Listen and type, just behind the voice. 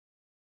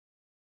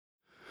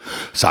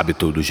sabe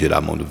tudo,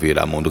 Giramundo,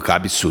 vira mundo,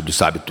 cabeçudo,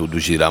 sabe tudo,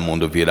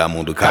 Giramundo, vira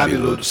mundo,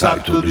 cabeludo,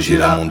 sabe tudo,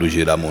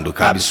 Giramundo,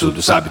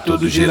 cabeçudo, sabe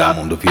tudo,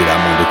 Giramundo, vira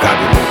mundo,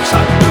 cabeludo,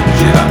 sabe tudo,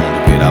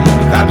 Giramundo, vira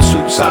mundo,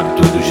 cabeçudo, sabe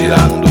tudo,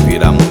 Giramundo,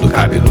 vira mundo,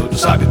 cabeludo,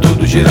 sabe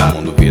tudo,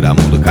 Giramundo, vira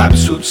mundo,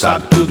 cabeçudo,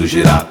 sabe tudo,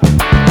 girar.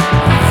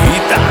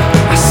 Vida,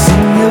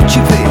 assim eu te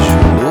vejo,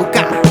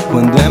 louca,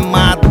 quando é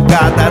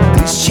madrugada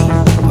triste,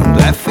 quando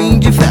é fim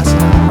de festa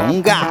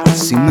longa,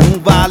 se não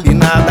vale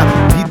nada.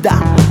 Vida,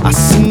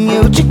 assim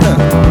eu te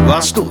canto,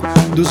 gosto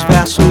dos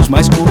versos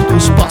mais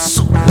curtos,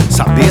 posso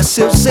saber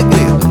seus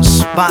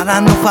segredos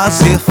para não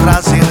fazer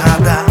frase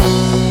errada.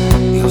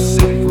 Eu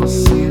sei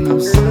você não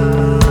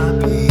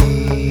sabe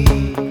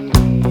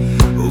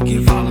o que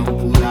falam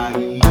por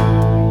aí.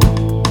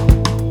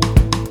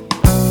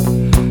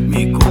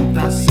 Me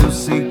conta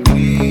seus segredos,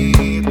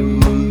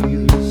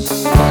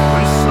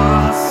 pois só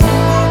assim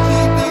vou te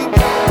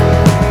entender.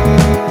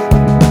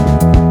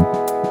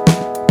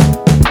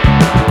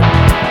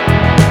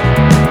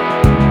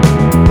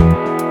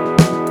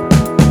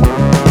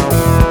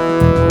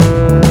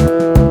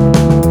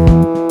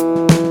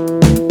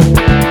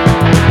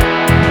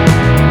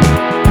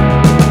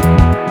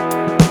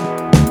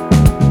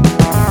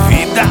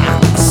 Vida,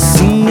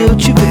 assim eu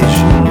te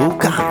vejo,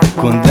 louca,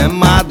 quando é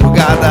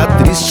madrugada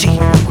triste,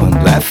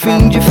 quando é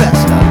fim de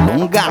festa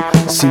longa,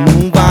 se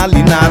não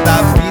vale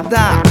nada.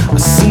 Vida,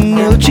 assim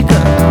eu te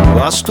canto,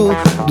 gosto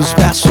dos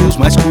versos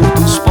mais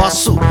curtos,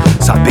 posso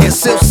saber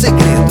seus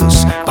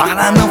segredos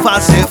para não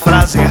fazer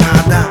frase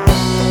errada.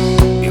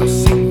 Eu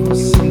sei que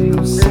você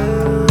não sabe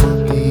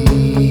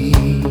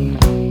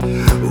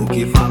o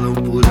que falam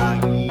por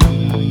aí.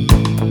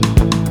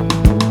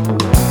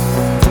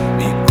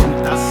 Me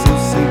conta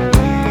seus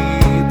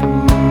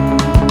segredos,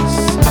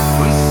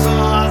 pois só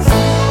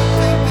assim vou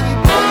te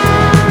entender. Eu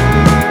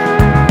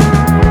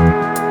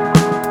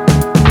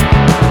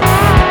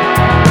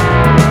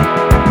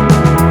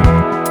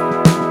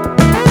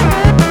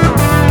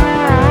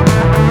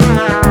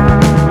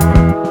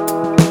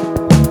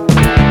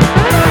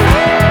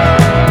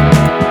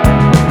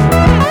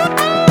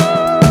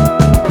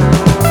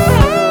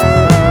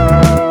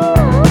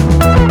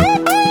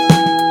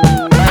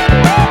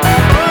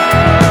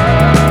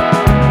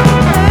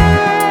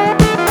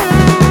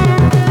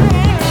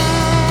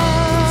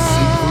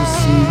sei que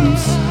você não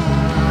sabe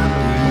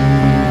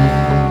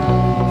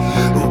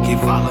o que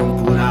falam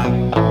por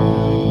aí.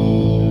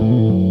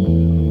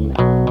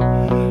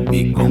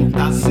 Me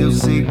conta seus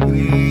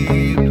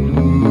segredos,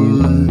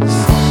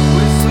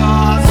 pois só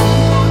assim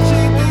vou te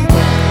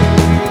entender.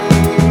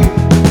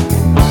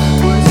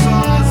 Pois só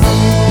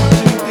assim vou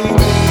te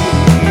entender.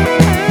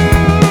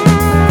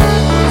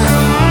 Pois só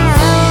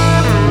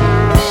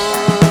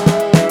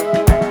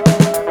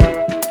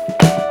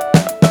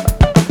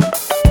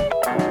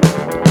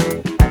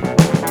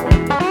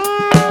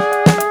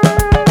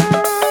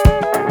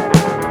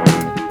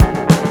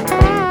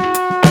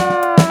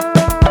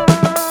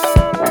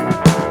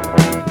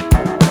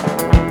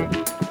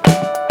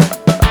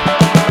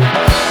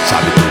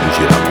Sabe tudo,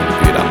 Giramundo,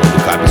 vira mundo,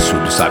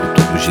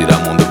 cabeçudo,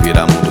 sabe tudo, Giramundo,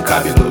 vira mundo,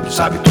 cabeludo,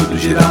 sabe tudo,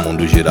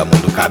 Giramundo,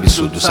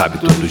 cabeçudo,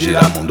 sabe tudo,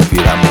 Giramundo,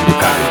 vira mundo,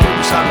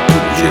 cabeludo, sabe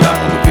tudo,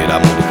 Giramundo, vira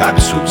mundo,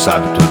 cabeçudo,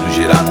 sabe tudo,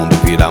 Giramundo,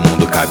 vira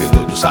mundo,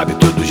 cabeludo, sabe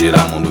tudo,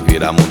 Giramundo,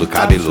 vira mundo,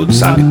 cabeludo,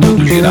 sabe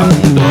tudo,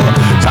 Giramundo,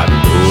 sabe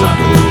tudo,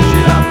 Giramundo,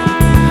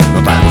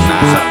 não vale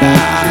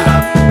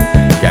nada,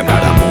 quer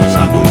mudar mundo,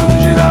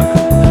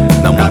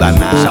 Giramundo, não muda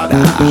nada, sabe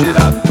tudo,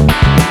 Giramundo,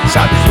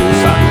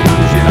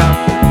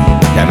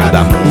 quer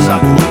mudar mundo.